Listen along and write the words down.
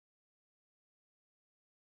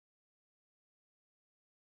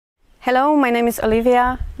Hello, my name is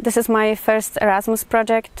Oliwia. This is my first Erasmus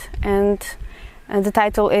project, and the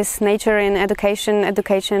title is Nature in Education,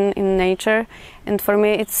 Education in Nature. And for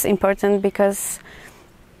me it's important because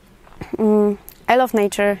I love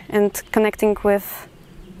nature and connecting with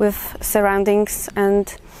surroundings,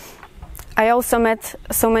 and I also met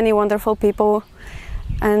so many wonderful people,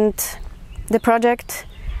 and the project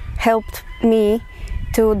helped me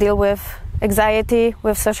to deal with anxiety,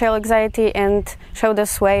 with social anxiety, and showed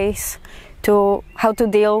us ways to how to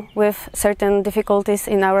deal with certain difficulties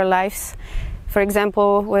in our lives, for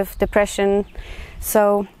example with depression.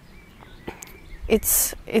 So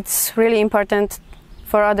it's really important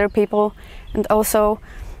for other people, and also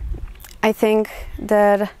I think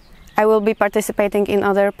that I will be participating in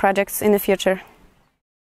other projects in the future.